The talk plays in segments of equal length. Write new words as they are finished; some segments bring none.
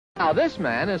Now this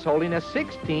man is holding a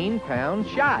 16-pound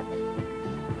shot.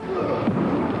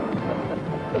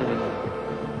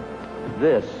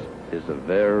 This is a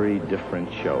very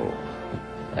different show.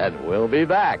 And we'll be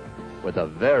back with a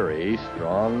very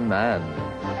strong man.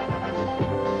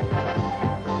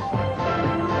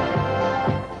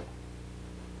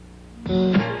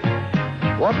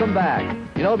 Welcome back.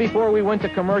 You know, before we went to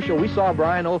commercial, we saw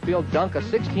Brian Oldfield dunk a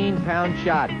 16-pound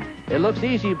shot. It looks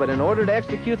easy, but in order to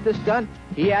execute this stunt,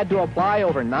 he had to apply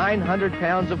over 900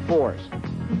 pounds of force.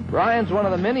 Brian's one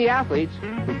of the many athletes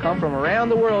who come from around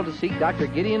the world to seek Dr.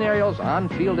 Gideon Ariel's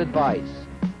on-field advice.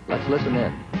 Let's listen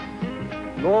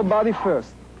in. Lower body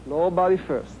first. Lower body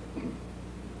first.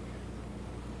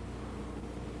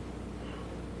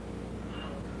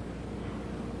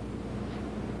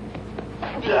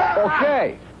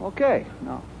 Okay. Okay.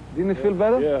 Now, didn't it feel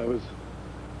better? Yeah, it was.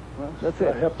 Well, that's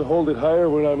it. I have to hold it higher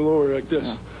when I'm lower like this.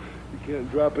 Yeah. You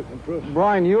can't drop it in front.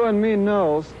 Brian, you and me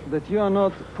knows that you are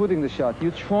not putting the shot,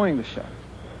 you're throwing the shot.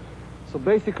 So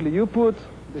basically, you put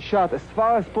the shot as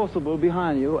far as possible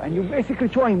behind you, and you're basically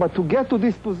throwing. But to get to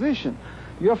this position,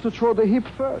 you have to throw the hip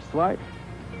first, right?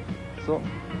 So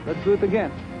let's do it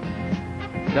again.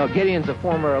 Now, Gideon's a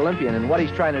former Olympian, and what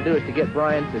he's trying to do is to get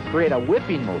Brian to create a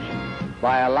whipping motion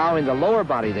by allowing the lower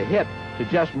body, the hip, to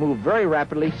just move very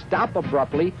rapidly, stop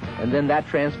abruptly, and then that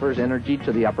transfers energy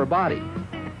to the upper body.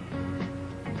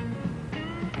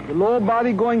 The lower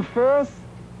body going first,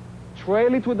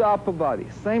 trail it with the upper body.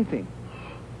 Same thing.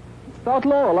 Start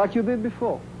lower like you did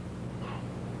before.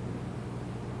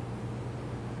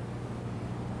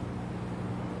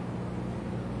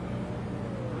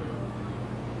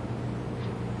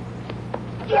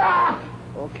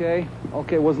 Okay,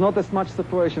 okay, was not as much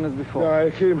separation as before. No,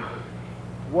 I came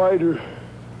wider. No.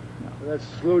 That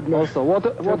slowed my Also,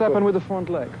 what happened with the front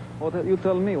leg? You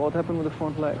tell me, what happened with the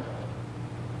front leg? It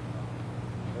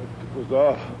was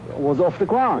off. It was off the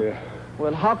ground? Yeah.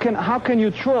 Well, how can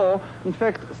you throw? In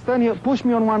fact, stand here, push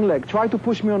me on one leg. Try to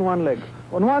push me on one leg.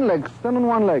 On one leg, stand on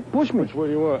one leg. Push me. Which one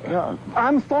you want? Yeah,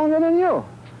 I'm stronger than you.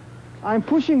 I'm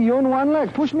pushing you on one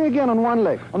leg. Push me again on one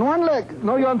leg. On one leg.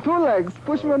 No, you're on two legs.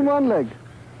 Push me on one leg.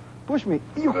 Push me.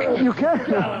 You can.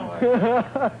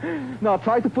 Now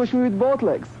try to push me with both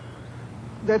legs.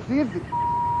 That's easy.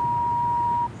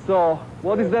 So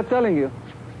what is that telling you?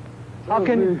 How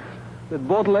can you? That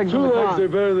both legs. Two legs are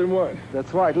better than one.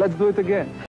 That's right. Let's do it again.